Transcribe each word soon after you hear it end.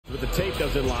the tape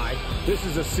doesn't lie. This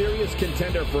is a serious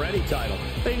contender for any title.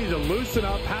 They need to loosen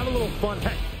up, have a little fun.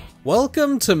 Heck.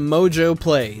 Welcome to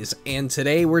MojoPlays, and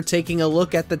today we're taking a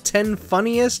look at the 10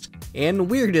 funniest and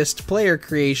weirdest player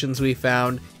creations we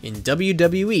found in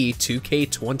WWE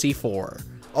 2K24.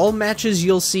 All matches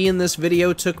you'll see in this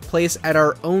video took place at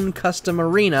our own custom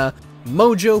arena,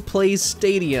 MojoPlays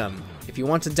Stadium. If you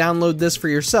want to download this for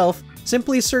yourself,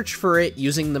 simply search for it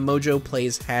using the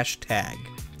MojoPlays hashtag.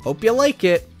 Hope you like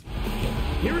it!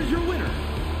 Here is your winner,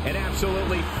 an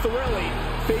absolutely thrilling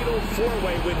fatal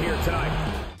four-way win here tonight.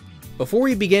 Before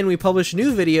we begin, we publish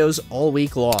new videos all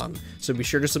week long, so be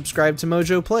sure to subscribe to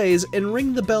MojoPlays and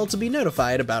ring the bell to be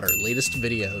notified about our latest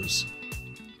videos.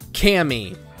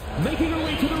 Cammy. Making her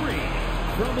way to the ring,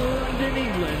 from London,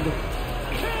 England,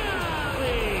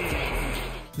 Cammy!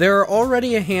 There are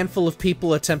already a handful of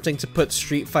people attempting to put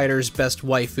Street Fighter's best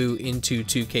waifu into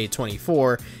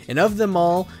 2K24, and of them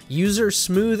all, user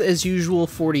Smooth As Usual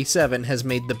 47 has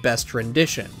made the best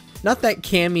rendition. Not that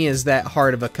Cammy is that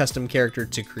hard of a custom character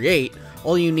to create,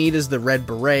 all you need is the red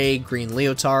beret, green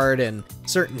leotard, and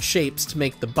certain shapes to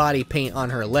make the body paint on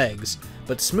her legs,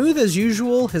 but Smooth As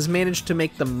Usual has managed to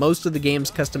make the most of the game's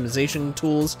customization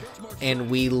tools, and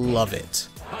we love it.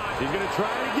 He's gonna try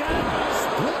it again!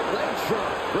 Split leg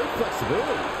shot, great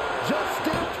flexibility, just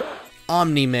stepped her.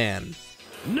 Omni-Man.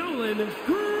 Nolan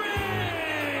Gray!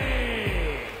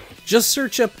 Just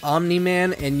search up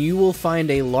Omni-Man and you will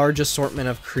find a large assortment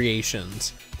of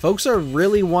creations. Folks are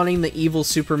really wanting the evil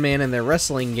Superman in their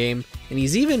wrestling game, and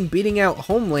he's even beating out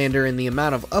Homelander in the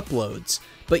amount of uploads.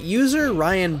 But user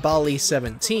Ryan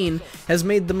Bali17 has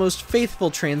made the most faithful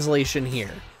translation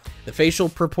here. The facial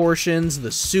proportions,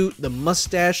 the suit, the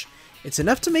mustache, it's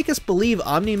enough to make us believe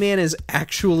Omni-Man is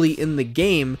actually in the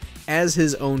game as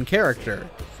his own character.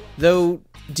 Though,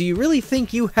 do you really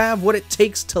think you have what it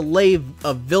takes to lay a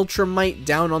Viltrumite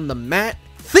down on the mat?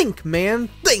 Think, man,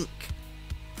 think!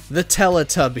 The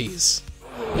Teletubbies.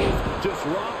 Just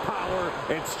raw power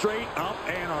and straight up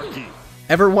anarchy.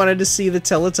 Ever wanted to see the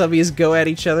Teletubbies go at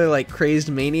each other like crazed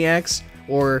maniacs?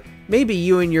 Or maybe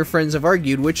you and your friends have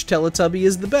argued which Teletubby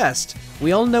is the best.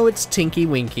 We all know it's Tinky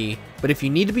Winky, but if you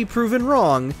need to be proven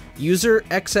wrong, user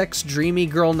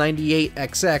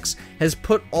XXDreamyGirl98XX has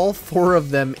put all 4 of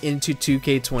them into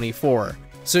 2K24.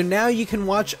 So now you can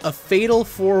watch a fatal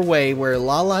 4-way where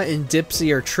Lala and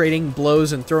Dipsy are trading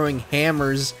blows and throwing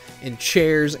hammers and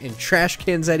chairs and trash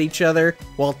cans at each other,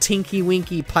 while Tinky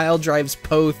Winky pile drives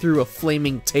Poe through a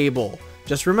flaming table.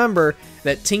 Just remember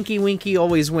that Tinky Winky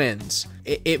always wins.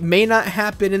 It may not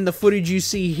happen in the footage you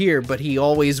see here, but he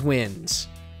always wins.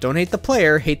 Don't hate the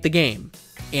player, hate the game.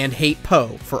 And hate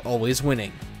Poe for always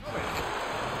winning.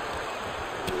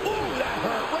 Ooh, that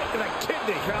hurt right to the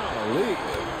kidney. Golly.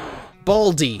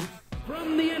 Baldy.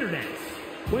 From the internet,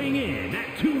 weighing in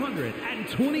at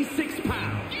 226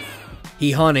 pounds.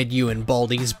 He haunted you in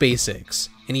Baldi's Basics,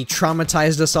 and he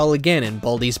traumatized us all again in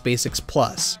Baldi's Basics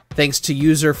Plus. Thanks to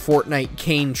user Fortnite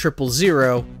Kane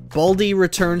 000, Baldi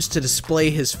returns to display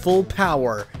his full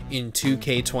power in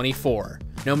 2K24.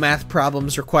 No math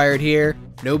problems required here,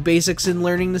 no basics in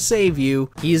learning to save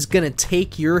you, he is gonna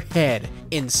take your head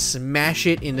and smash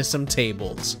it into some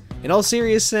tables. In all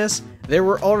seriousness, there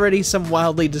were already some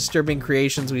wildly disturbing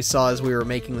creations we saw as we were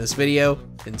making this video,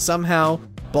 and somehow,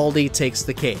 Baldi takes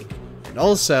the cake. And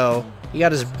also, he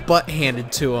got his butt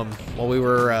handed to him while we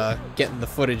were getting the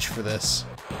footage for this.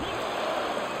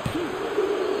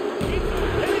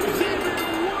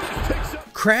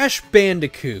 Crash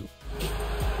Bandicoot.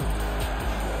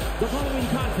 The following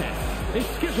contest is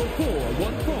scheduled for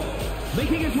one fall,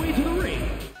 making his way to the ring.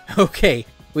 Okay,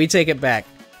 we take it back.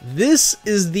 This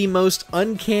is the most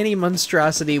uncanny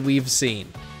monstrosity we've seen.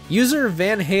 User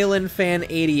Van Halen Fan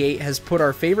 88 has put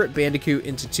our favorite Bandicoot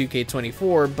into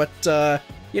 2K24, but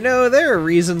you know, there are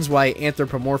reasons why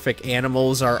anthropomorphic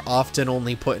animals are often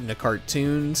only put into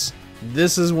cartoons.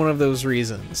 This is one of those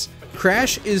reasons.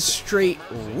 Crash is straight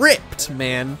ripped,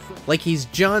 man. Like he's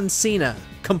John Cena,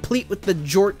 complete with the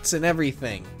jorts and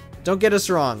everything. Don't get us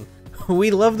wrong,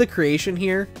 we love the creation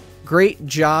here. Great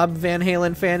job, Van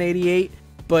Halen Fan 88,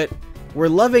 but we're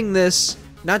loving this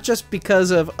not just because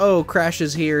of, oh, Crash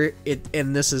is here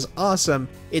and this is awesome.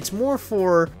 It's more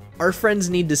for our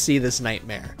friends need to see this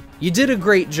nightmare. You did a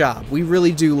great job. We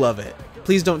really do love it.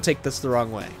 Please don't take this the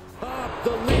wrong way.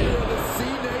 The leader of the C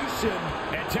Nation,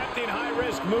 attempting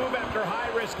high-risk move after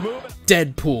high-risk move.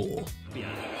 Deadpool.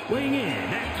 Weighing in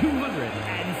at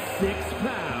 206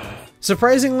 pounds.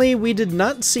 Surprisingly, we did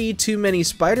not see too many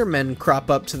Spider-Men crop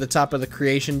up to the top of the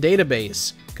creation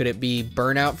database. Could it be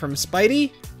Burnout from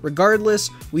Spidey?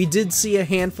 Regardless, we did see a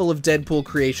handful of Deadpool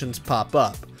creations pop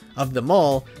up. Of them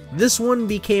all, this one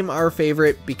became our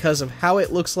favorite because of how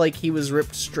it looks like he was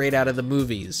ripped straight out of the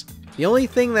movies. The only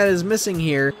thing that is missing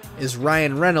here is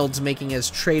Ryan Reynolds making his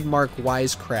trademark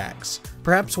wisecracks.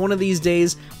 Perhaps one of these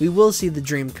days, we will see the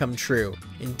dream come true,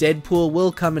 and Deadpool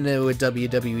will come into a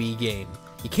WWE game.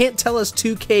 You can't tell us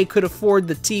 2K could afford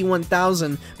the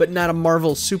T-1000, but not a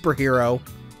Marvel superhero.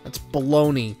 That's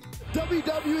baloney.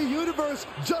 WWE Universe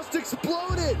just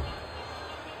exploded!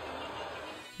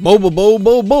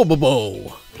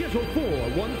 Bo-bobobo. Scheduled for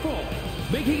one fall,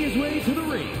 making his way to the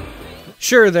ring.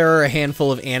 Sure, there are a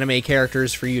handful of anime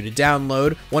characters for you to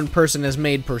download. One person has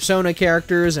made Persona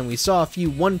characters, and we saw a few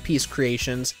One Piece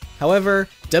creations. However,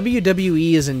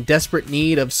 WWE is in desperate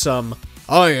need of some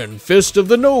Iron Fist of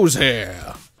the Nose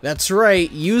Hair. That's right,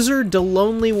 user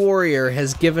DeLonely Warrior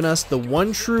has given us the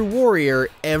one true warrior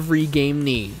every game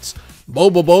needs.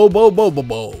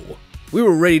 Bo-bobobo. We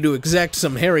were ready to exact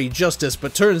some hairy justice,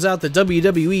 but turns out the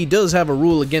WWE does have a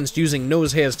rule against using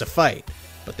nose hairs to fight.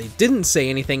 But they didn't say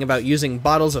anything about using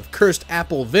bottles of cursed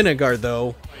apple vinegar,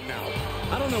 though. Now,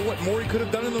 I don't know what Maury could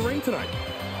have done in the ring tonight.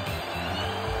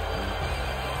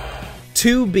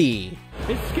 2B.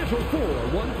 It's scheduled for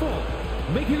one fall,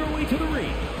 making her way to the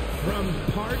ring from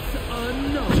parts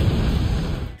unknown.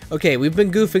 Okay, we've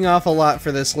been goofing off a lot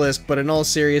for this list, but in all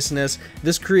seriousness,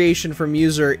 this creation from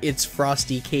user It's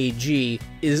Frosty KG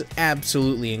is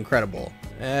absolutely incredible.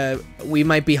 We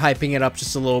might be hyping it up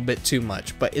just a little bit too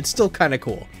much, but it's still kind of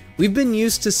cool. We've been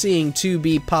used to seeing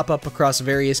 2B pop up across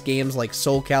various games like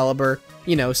Soul Calibur,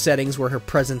 you know, settings where her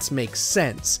presence makes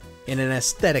sense, in an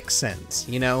aesthetic sense,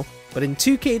 you know? But in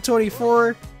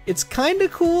 2K24, it's kinda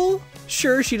cool.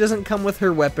 Sure, she doesn't come with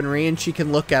her weaponry and she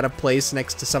can look out of place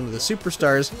next to some of the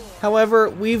superstars. However,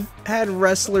 we've had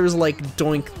wrestlers like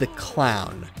Doink the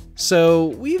Clown. So,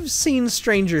 we've seen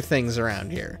stranger things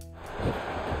around here.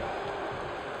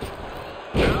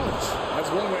 Ouch! That's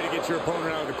one way to get your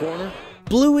opponent out of the corner.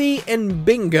 Bluey and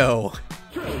Bingo.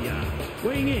 Australia,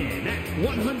 weighing in at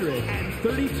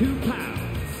 132 pounds.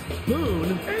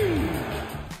 Boone.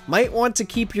 Might want to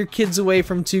keep your kids away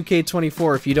from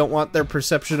 2K24 if you don't want their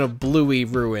perception of Bluey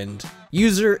ruined.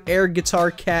 User Air Guitar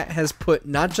Cat has put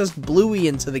not just Bluey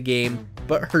into the game,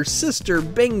 but her sister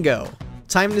Bingo.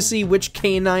 Time to see which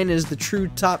canine is the true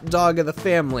top dog of the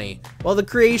family. While the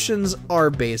creations are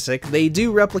basic, they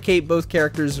do replicate both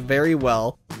characters very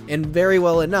well, and very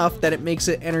well enough that it makes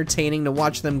it entertaining to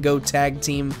watch them go tag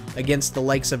team against the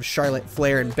likes of Charlotte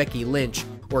Flair and Becky Lynch,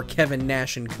 or Kevin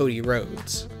Nash and Cody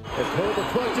Rhodes.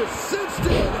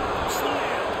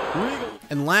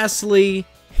 And lastly,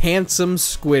 handsome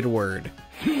Squidward.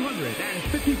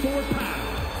 254 pounds.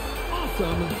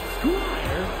 Awesome Squire.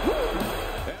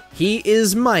 He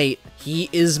is might, he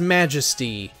is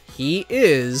majesty, he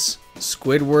is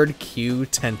Squidward Q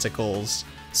Tentacles.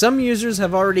 Some users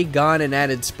have already gone and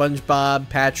added SpongeBob,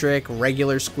 Patrick,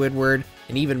 regular Squidward,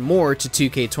 and even more to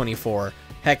 2K24.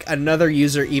 Heck, another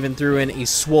user even threw in a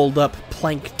swolled up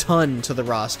Plankton to the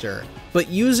roster. But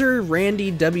user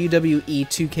Randy WWE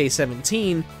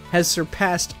 2K17 has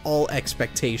surpassed all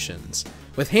expectations.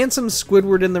 With handsome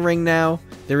Squidward in the ring now,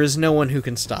 there is no one who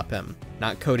can stop him.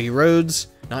 Not Cody Rhodes,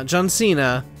 not John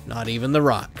Cena, not even The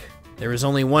Rock. There is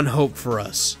only one hope for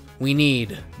us. We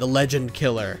need the legend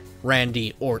killer,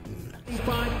 Randy Orton. 5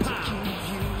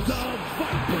 pounds. The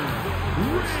Viper,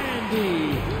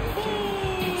 Randy Orton.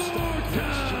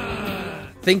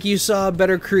 Think you saw a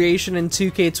better creation in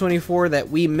 2K24 that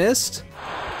we missed?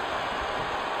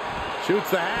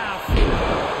 Shoots the half.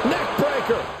 Neck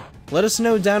breaker. Let us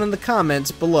know down in the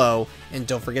comments below, and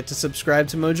don't forget to subscribe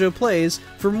to MojoPlays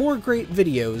for more great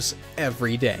videos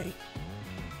every day.